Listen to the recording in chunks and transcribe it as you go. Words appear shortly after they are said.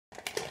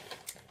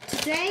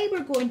today we're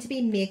going to be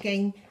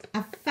making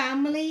a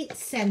family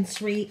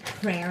sensory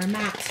prayer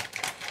mat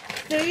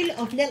full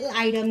of little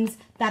items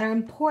that are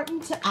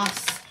important to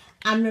us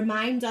and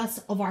remind us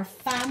of our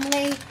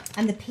family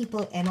and the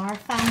people in our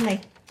family,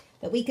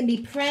 that we can be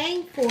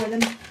praying for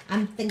them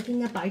and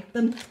thinking about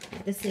them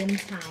at the same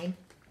time.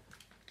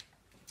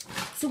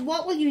 So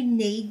what will you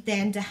need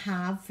then to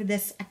have for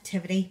this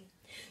activity?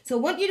 So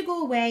I want you to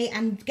go away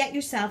and get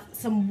yourself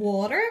some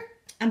water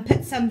and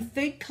put some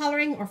food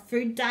colouring or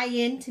food dye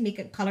in to make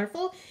it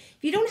colourful. If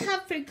you don't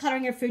have food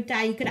colouring or food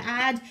dye, you could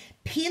add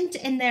paint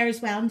in there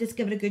as well and just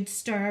give it a good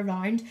stir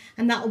around,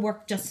 and that'll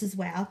work just as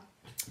well.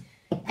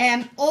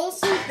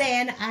 Also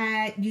then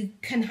you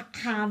can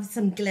have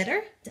some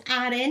glitter to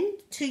add in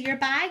to your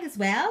bag as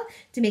well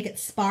to make it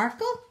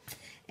sparkle.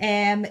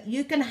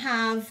 You can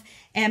have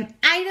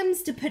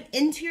items to put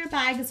into your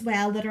bag as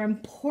well that are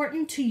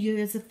important to you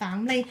as a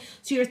family.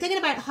 So you're thinking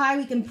about how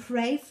we can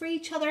pray for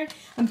each other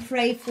and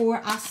pray for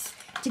us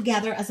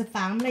together as a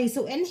family.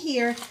 So in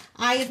here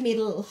I have made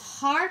a little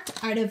heart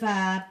out of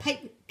a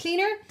pipe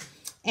cleaner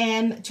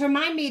to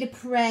remind me to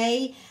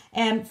pray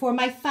for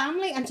my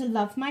family and to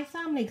love my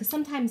family, because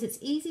sometimes it's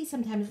easy,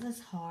 sometimes it's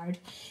hard.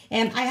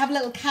 I have a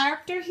little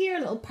character here, a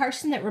little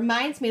person that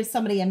reminds me of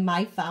somebody in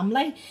my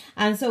family,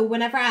 and so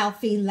whenever I'll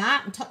feel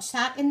that and touch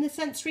that in the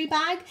sensory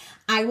bag,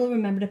 I will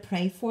remember to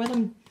pray for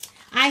them.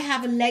 I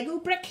have a Lego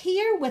brick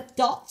here with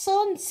dots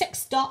on,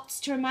 6 dots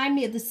to remind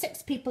me of the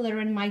 6 people that are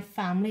in my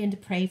family and to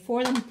pray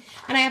for them.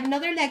 And I have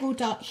another Lego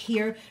dot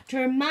here to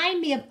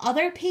remind me of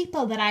other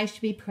people that I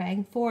should be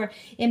praying for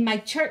in my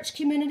church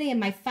community, in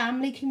my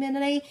family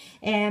community,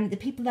 the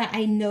people that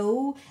I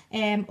know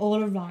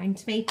all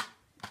around me.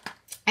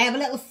 I have a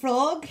little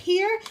frog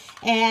here,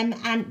 and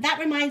that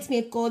reminds me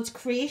of God's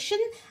creation,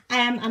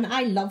 and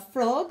I love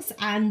frogs,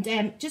 and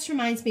just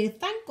reminds me to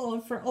thank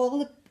God for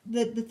all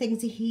the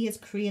things that He has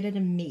created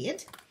and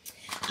made.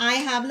 I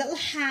have little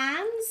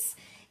hands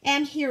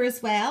here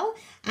as well,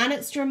 and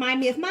it's to remind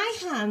me of my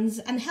hands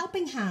and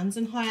helping hands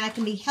and how I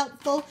can be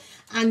helpful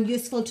and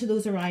useful to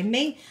those around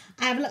me.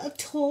 I have a little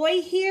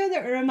toy here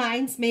that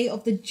reminds me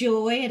of the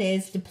joy it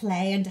is to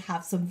play and to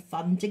have some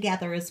fun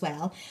together as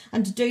well,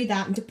 and to do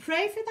that and to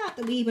pray for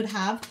that we would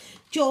have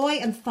joy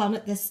and fun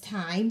at this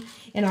time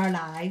in our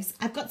lives.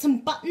 I've got some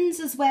buttons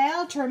as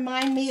well to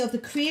remind me of the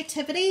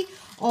creativity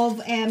of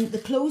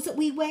the clothes that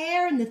we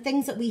wear and the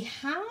things that we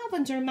have,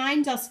 and to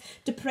remind us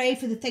to pray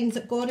for the things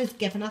that God has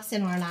given us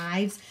in our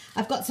lives.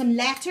 I've got some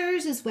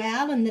letters as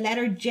well, and the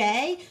letter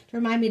J to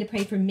remind me to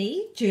pray for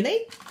me,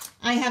 Julie.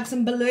 I have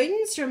some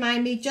balloons to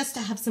remind me just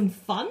to have some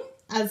fun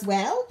as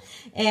well,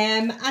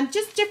 and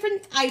just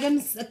different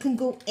items that can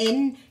go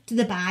into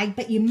the bag,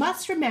 but you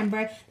must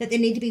remember that they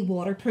need to be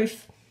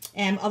waterproof.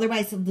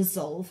 Otherwise they'll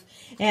dissolve.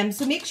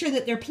 So make sure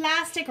that they're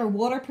plastic or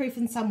waterproof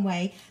in some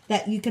way,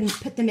 that you can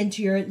put them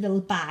into your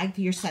little bag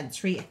for your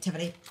sensory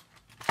activity.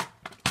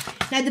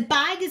 Now the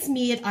bag is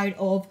made out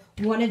of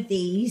one of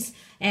these,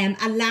 a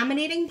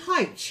laminating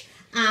pouch,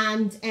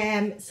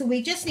 and so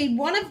we just need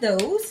one of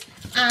those,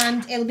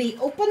 and it'll be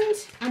opened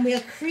and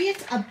we'll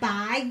create a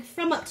bag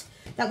from it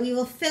that we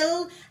will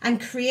fill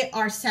and create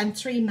our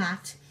sensory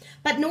mat.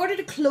 But in order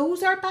to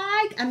close our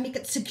bag and make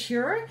it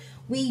secure,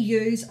 we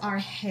use our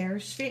hair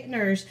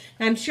straighteners.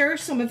 Now, I'm sure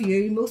some of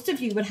you, most of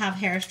you would have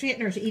hair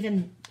straighteners,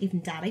 even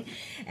Daddy.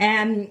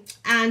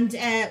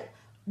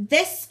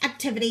 This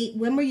activity,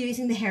 when we're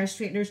using the hair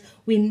straighteners,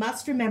 we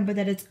must remember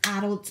that it's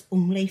adults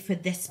only for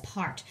this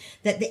part.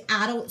 That the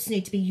adults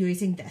need to be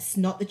using this,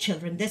 not the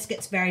children. This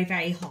gets very,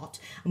 very hot,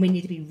 and we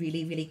need to be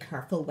really, really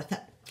careful with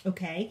it.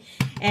 Okay?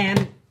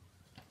 And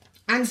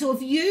so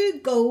if you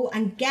go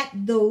and get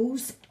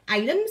those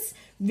items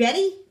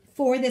ready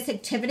for this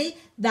activity,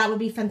 that would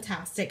be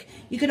fantastic.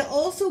 You can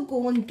also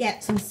go and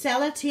get some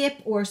sellotape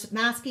or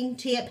masking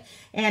tape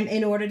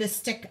in order to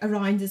stick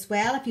around as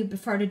well, if you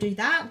prefer to do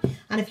that.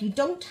 And if you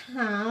don't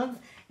have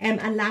a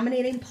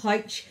laminating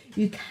pouch,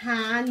 you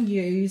can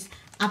use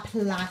a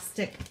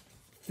plastic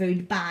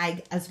food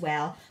bag as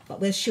well, but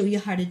we'll show you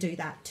how to do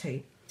that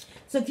too.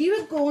 So if you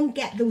would go and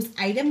get those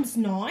items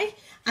now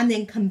and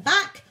then come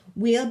back,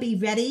 we'll be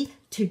ready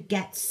to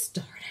get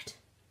started.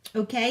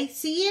 Okay,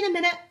 see you in a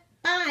minute.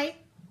 Bye.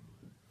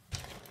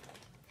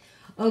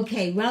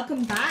 Okay,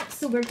 welcome back.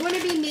 So we're going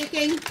to be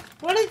making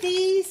one of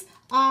these,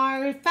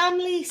 our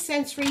family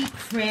sensory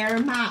prayer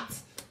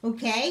mats.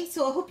 Okay,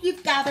 so I hope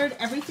you've gathered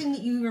everything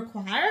that you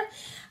require.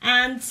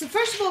 And so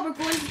first of all, we're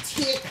going to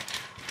take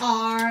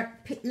our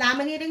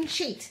laminating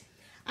sheet.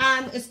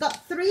 It's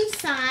got 3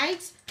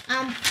 sides,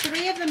 and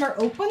 3 of them are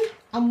open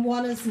and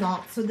 1 is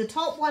not. So the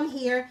top one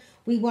here,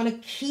 we want to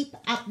keep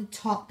at the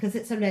top because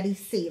it's already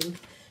sealed.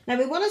 Now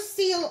we want to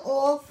seal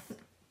off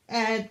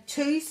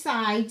 2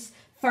 sides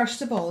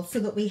first of all, so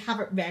that we have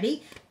it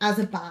ready as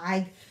a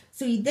bag.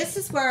 So this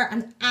is where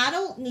an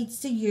adult needs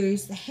to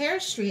use the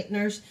hair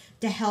straighteners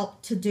to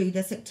help to do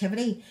this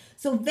activity.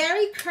 So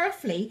very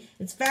carefully,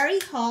 it's very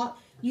hot,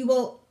 you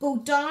will go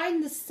down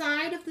the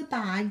side of the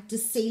bag to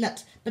seal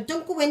it, but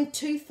don't go in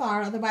too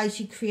far, otherwise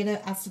you create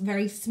a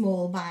very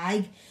small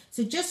bag.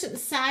 So just at the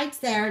sides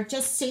there,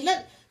 just seal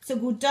it So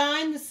go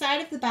down the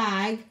side of the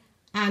bag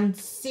and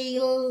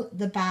seal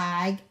the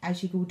bag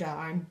as you go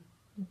down,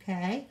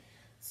 okay?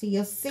 So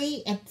you'll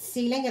see it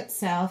sealing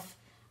itself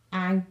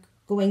and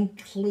going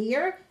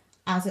clear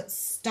as it's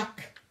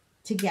stuck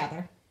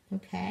together,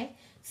 okay?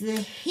 So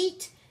the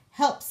heat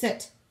helps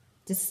it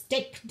to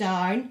stick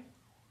down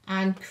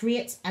and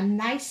creates a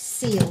nice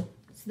seal.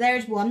 So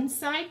there's one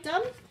side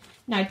done.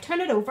 Now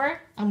turn it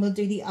over and we'll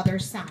do the other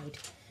side.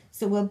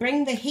 So we'll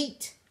bring the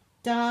heat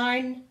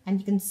down and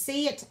you can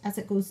see it as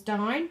it goes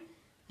down.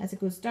 As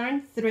it goes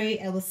down through,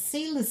 it will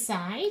seal the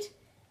side.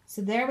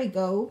 So there we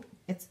go.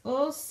 It's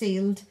all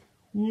sealed,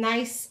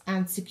 nice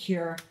and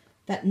secure,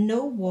 that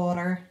no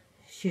water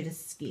should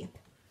escape.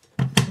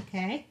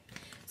 Okay.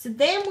 So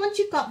then once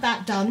you've got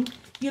that done,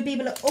 you'll be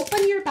able to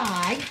open your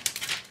bag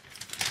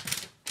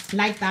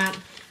like that,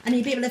 and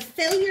you'll be able to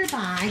fill your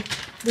bag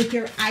with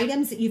your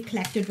items that you've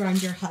collected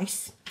around your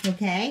house.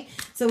 Okay,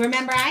 so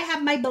remember, I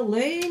have my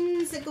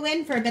balloons that go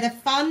in for a bit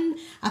of fun,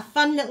 a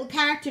fun little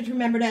character to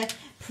remember to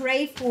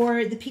pray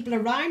for the people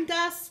around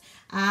us,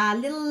 a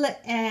little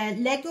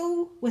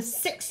Lego with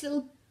 6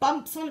 little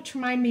bumps on it to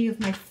remind me of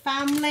my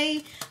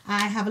family. I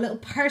have a little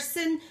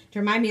person to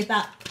remind me of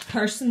that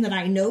person that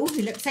I know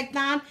who looks like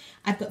that.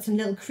 I've got some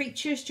little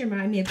creatures to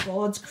remind me of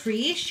God's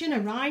creation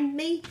around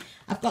me.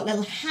 I've got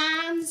little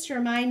hands to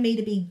remind me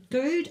to be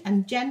good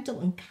and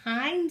gentle and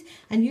kind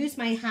and use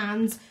my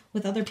hands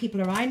with other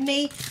people around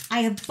me. I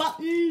have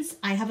buttons.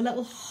 I have a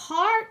little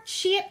heart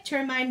shape to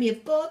remind me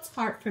of God's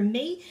heart for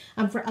me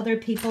and for other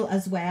people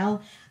as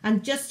well,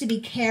 and just to be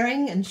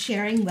caring and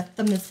sharing with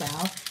them as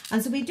well.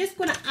 And so we're just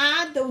going to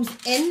add those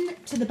in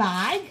to the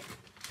bag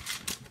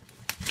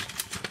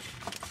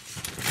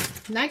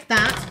like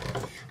that.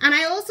 And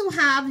I also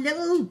have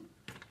little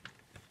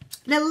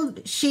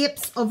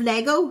shapes of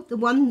Lego, the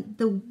one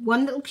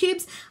little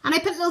cubes, and I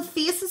put little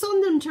faces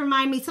on them to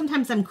remind me.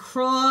 Sometimes I'm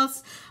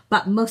cross,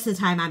 but most of the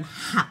time I'm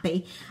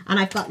happy. And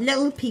I've got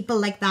little people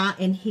like that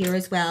in here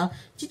as well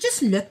to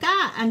just look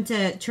at and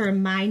to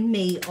remind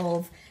me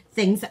of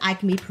things that I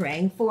can be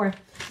praying for.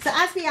 So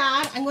as we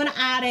add, I'm going to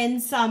add in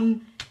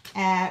some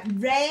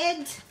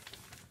red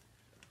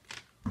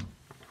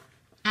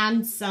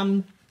and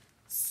some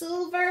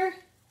silver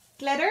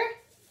glitter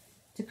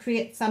to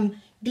create some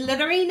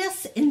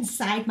glitteriness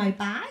inside my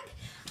bag.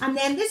 And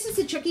then this is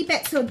the tricky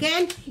bit. So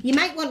again, you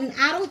might want an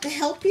adult to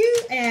help you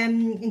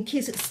in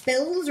case it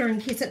spills or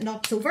in case it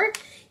knocks over.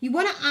 You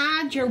want to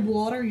add your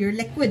water, your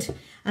liquid.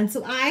 And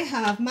so I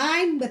have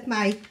mine with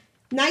my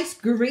nice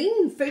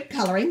green food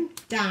colouring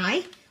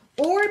dye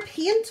or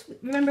paint.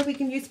 Remember, we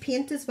can use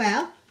paint as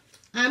well.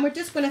 And we're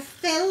just going to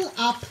fill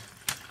up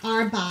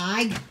our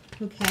bag,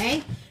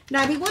 okay?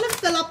 Now we want to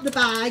fill up the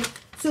bag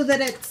so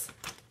that it's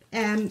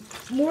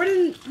more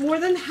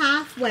than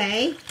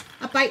halfway,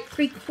 about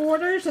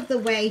 3/4 of the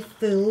way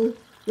full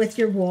with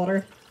your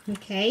water,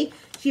 okay?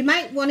 So you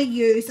might want to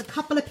use a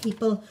couple of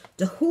people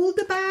to hold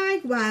the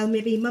bag while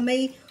maybe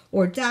mummy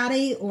or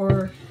daddy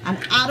or an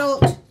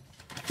adult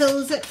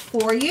fills it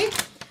for you.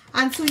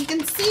 And so you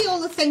can see all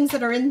the things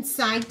that are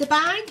inside the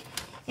bag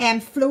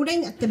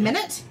floating at the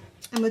minute.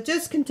 And we'll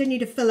just continue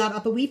to fill that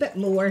up a wee bit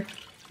more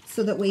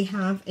so that we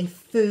have a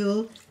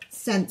full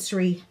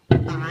sensory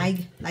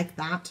bag like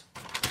that.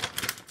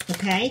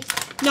 Okay,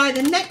 now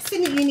the next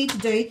thing that you need to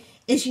do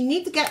is you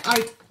need to get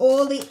out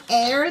all the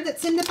air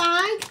that's in the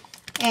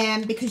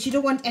bag, because you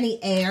don't want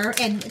any air,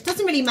 and it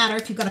doesn't really matter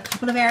if you've got a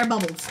couple of air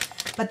bubbles,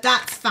 but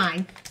that's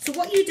fine. So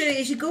what you do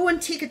is you go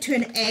and take it to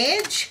an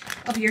edge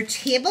of your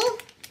table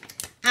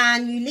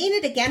and you lean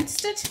it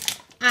against it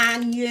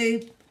and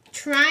you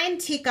try and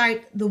take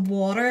out the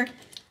water,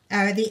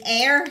 the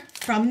air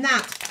from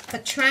that,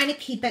 but trying to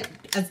keep it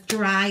as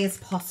dry as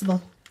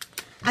possible.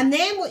 And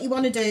then what you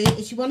want to do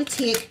is you want to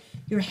take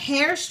your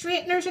hair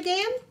straighteners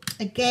again.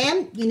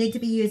 Again, you need to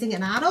be using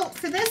an adult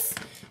for this.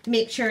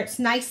 Make sure it's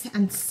nice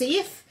and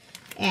safe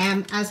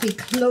as we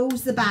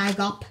close the bag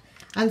up.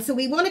 And so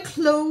we want to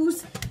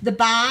close the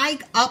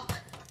bag up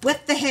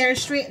with the hair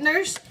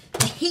straighteners.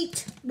 The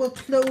heat will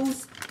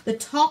close the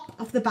top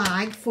of the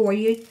bag for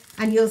you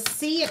and you'll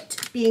see it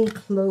being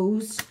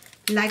closed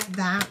like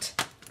that.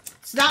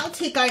 So that'll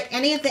take out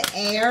any of the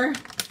air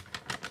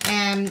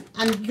and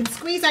you can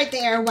squeeze out the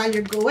air while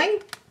you're going.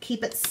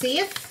 Keep it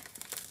safe.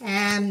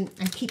 And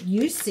keep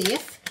you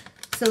safe.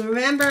 So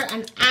remember,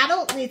 an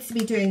adult needs to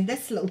be doing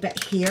this little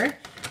bit here.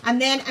 And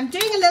then I'm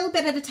doing a little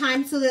bit at a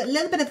time so that a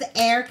little bit of the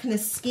air can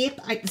escape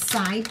out the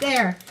side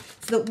there.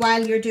 So that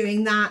while you're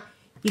doing that,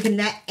 you can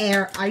let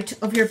air out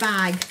of your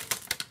bag.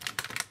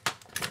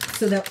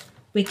 So that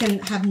we can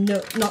have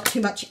not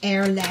too much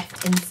air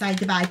left inside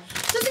the bag.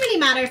 It doesn't really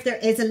matter if there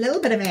is a little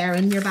bit of air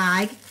in your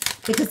bag,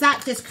 because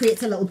that just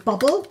creates a little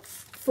bubble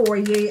for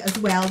you as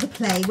well to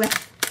play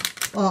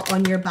with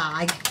on your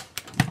bag.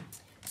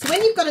 So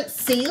when you've got it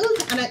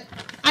sealed, and it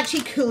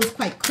actually cools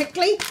quite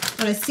quickly,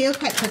 and it's sealed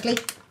quite quickly,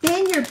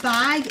 then your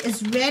bag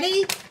is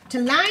ready to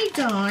lie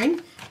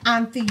down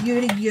and for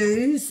you to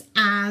use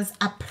as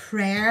a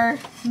prayer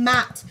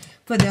mat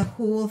for the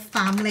whole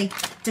family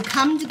to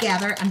come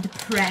together and to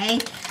pray.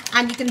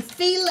 and you can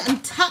feel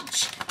and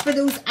touch for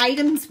those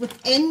items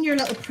within your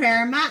little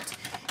prayer mat,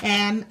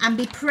 and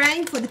be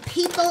praying for the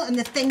people and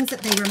the things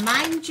that they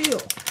remind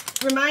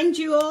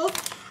you of,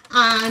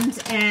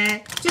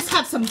 and just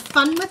have some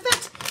fun with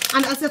it.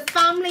 And as a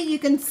family, you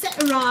can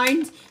sit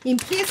around, you can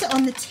place it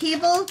on the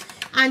table,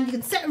 and you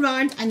can sit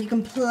around and you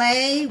can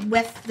play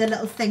with the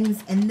little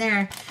things in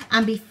there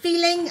and be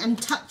feeling and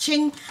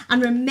touching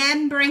and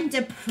remembering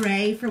to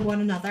pray for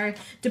one another,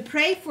 to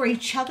pray for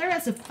each other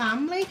as a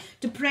family,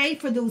 to pray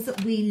for those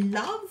that we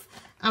love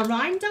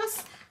around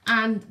us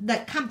and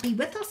that can't be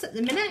with us at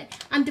the minute,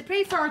 and to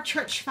pray for our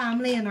church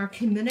family and our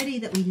community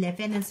that we live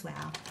in as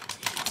well.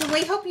 So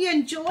we hope you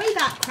enjoy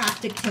that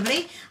craft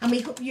activity, and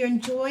we hope you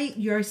enjoy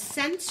your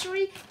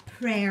sensory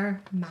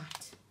prayer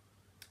mat.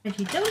 If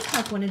you don't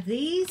have one of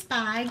these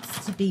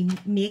bags to be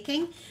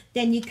making,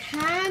 then you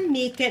can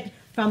make it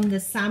from the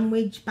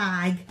sandwich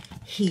bag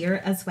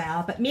here as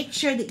well. But make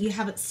sure that you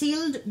have it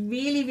sealed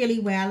really, really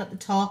well at the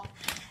top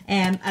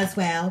as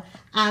well.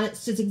 And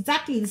it's just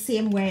exactly the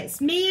same way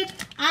it's made,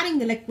 adding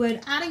the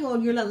liquid, adding all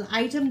your little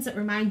items that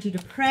remind you to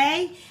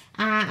pray,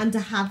 and to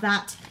have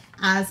that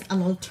as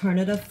an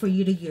alternative for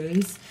you to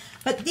use.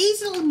 But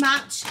these little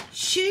mats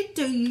should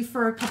do you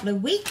for a couple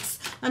of weeks,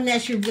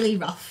 unless you're really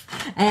rough,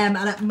 and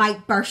it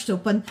might burst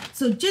open.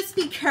 So just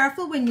be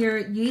careful when you're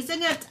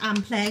using it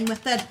and playing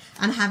with it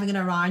and having it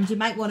around. You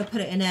might want to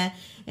put it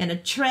in a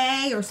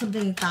tray or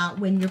something like that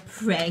when you're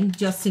praying,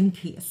 just in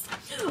case.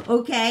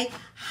 Okay,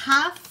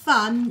 have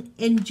fun,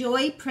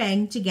 enjoy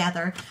praying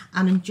together,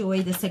 and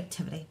enjoy this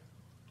activity.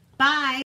 Bye.